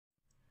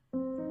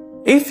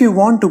If you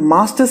want to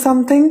master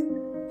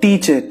something,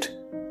 teach it.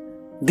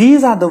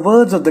 These are the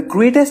words of the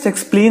greatest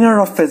explainer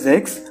of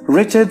physics,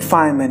 Richard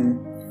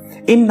Feynman.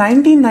 In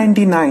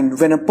 1999,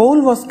 when a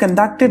poll was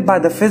conducted by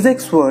the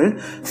physics world,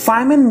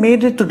 Feynman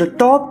made it to the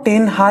top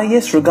 10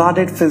 highest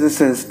regarded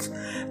physicists,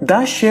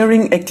 thus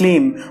sharing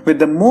acclaim with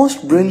the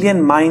most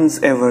brilliant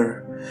minds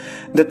ever.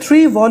 The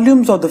 3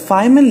 volumes of the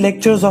Feynman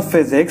Lectures of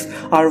Physics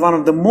are one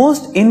of the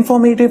most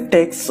informative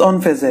texts on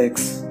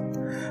physics.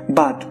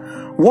 But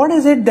what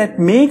is it that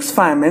makes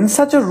Feynman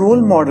such a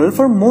role model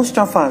for most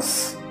of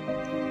us?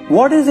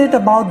 What is it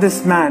about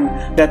this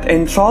man that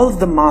enthralls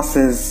the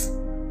masses?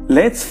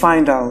 Let's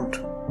find out.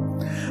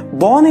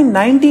 Born in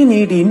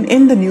 1918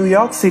 in the New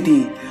York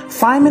City,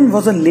 Feynman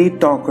was a late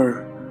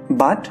talker.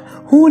 But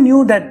who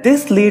knew that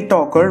this late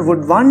talker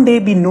would one day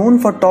be known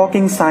for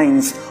talking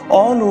science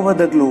all over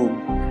the globe?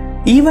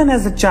 Even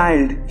as a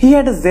child, he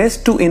had a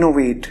zest to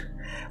innovate.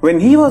 When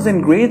he was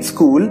in grade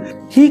school,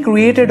 he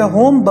created a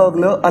home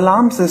burglar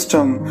alarm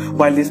system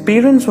while his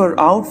parents were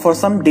out for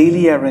some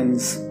daily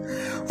errands.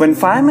 When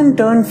Feynman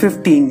turned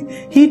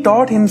 15, he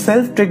taught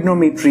himself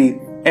trigonometry,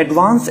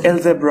 advanced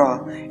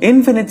algebra,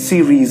 infinite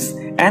series,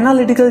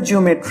 analytical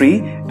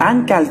geometry,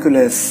 and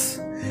calculus.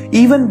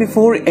 Even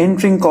before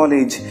entering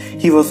college,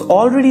 he was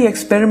already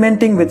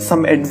experimenting with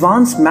some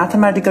advanced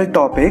mathematical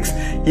topics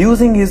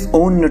using his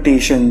own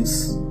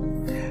notations.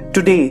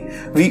 Today,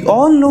 we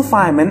all know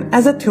Feynman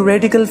as a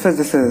theoretical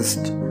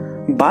physicist.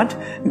 But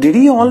did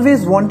he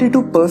always wanted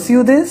to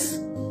pursue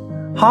this?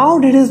 How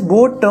did his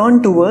boat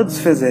turn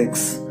towards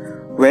physics?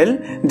 Well,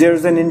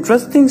 there's an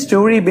interesting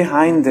story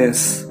behind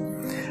this.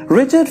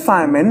 Richard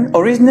Feynman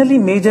originally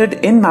majored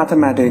in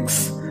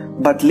mathematics,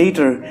 but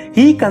later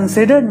he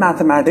considered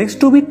mathematics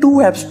to be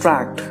too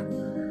abstract.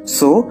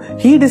 So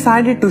he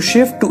decided to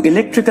shift to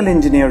electrical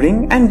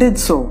engineering and did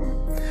so.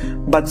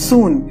 But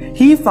soon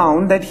he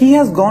found that he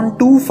has gone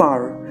too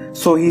far,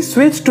 so he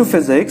switched to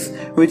physics,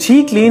 which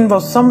he claimed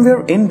was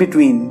somewhere in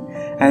between.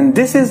 And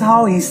this is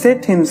how he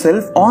set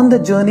himself on the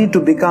journey to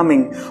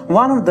becoming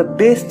one of the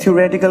best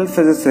theoretical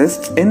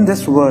physicists in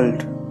this world.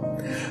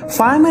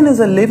 Feynman is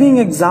a living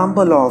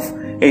example of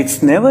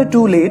it's never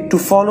too late to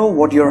follow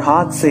what your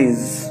heart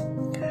says.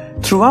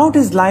 Throughout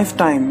his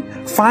lifetime,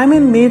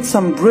 Feynman made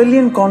some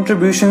brilliant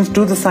contributions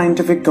to the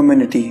scientific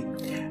community.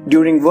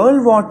 During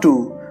World War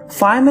II,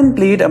 Feynman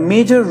played a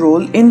major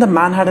role in the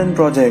Manhattan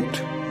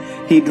Project.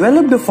 He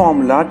developed a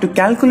formula to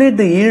calculate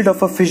the yield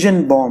of a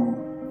fission bomb.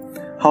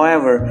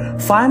 However,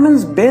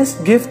 Feynman's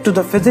best gift to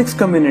the physics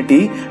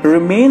community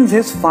remains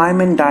his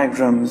Feynman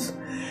diagrams.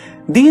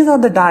 These are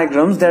the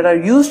diagrams that are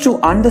used to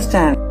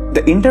understand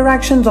the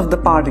interactions of the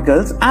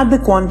particles at the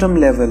quantum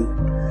level.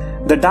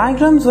 The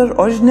diagrams were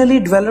originally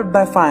developed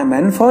by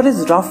Feynman for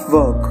his rough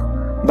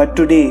work, but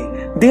today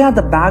they are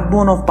the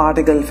backbone of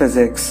particle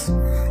physics.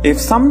 If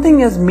something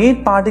has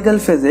made particle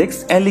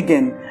physics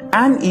elegant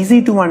and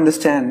easy to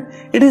understand,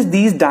 it is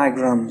these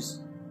diagrams.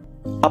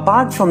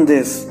 Apart from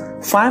this,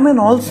 Feynman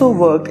also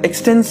worked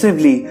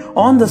extensively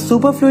on the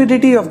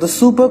superfluidity of the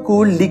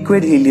supercooled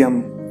liquid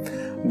helium.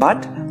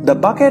 But the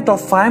bucket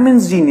of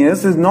Feynman's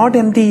genius is not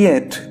empty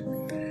yet.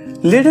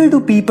 Little do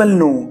people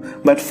know,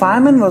 but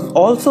Feynman was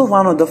also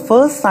one of the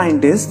first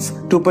scientists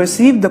to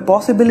perceive the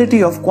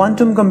possibility of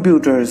quantum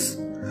computers.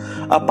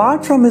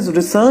 Apart from his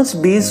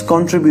research-based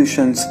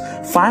contributions,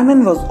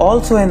 Feynman was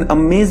also an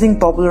amazing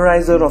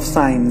popularizer of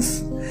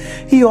science.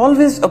 He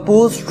always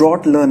opposed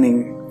rote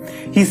learning.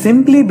 He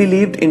simply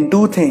believed in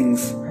 2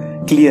 things,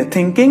 clear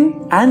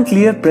thinking and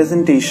clear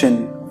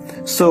presentation.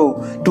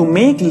 So, to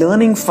make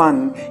learning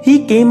fun,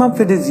 he came up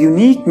with his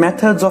unique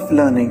methods of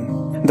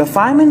learning. The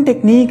Feynman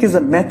technique is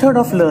a method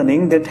of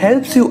learning that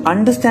helps you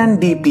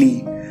understand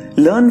deeply,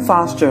 learn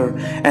faster,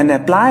 and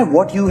apply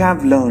what you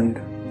have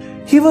learned.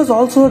 He was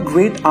also a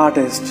great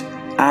artist,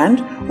 and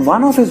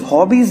one of his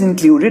hobbies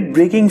included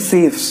breaking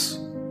safes.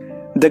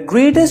 The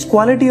greatest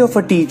quality of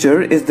a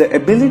teacher is the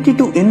ability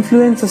to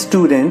influence a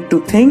student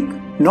to think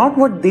not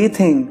what they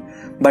think,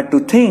 but to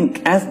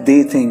think as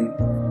they think.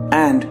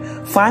 And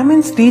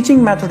Feynman's teaching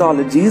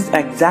methodologies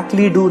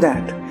exactly do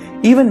that.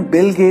 Even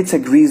Bill Gates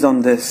agrees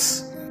on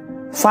this.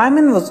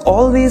 Feynman was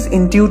always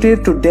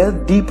intuitive to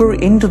delve deeper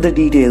into the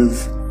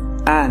details.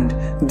 And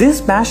this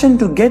passion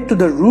to get to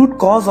the root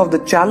cause of the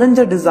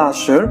Challenger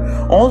disaster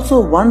also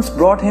once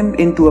brought him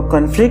into a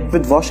conflict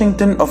with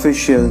Washington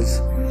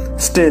officials.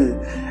 Still,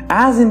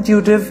 as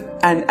intuitive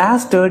and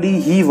as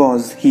sturdy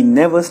he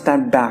never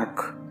stepped back.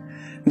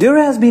 There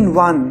has been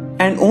one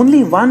and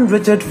only one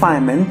Richard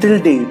Feynman till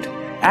date,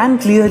 and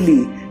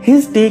clearly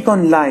his take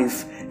on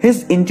life,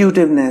 his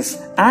intuitiveness,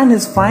 and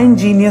his fine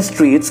genius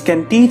traits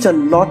can teach a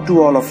lot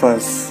to all of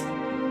us.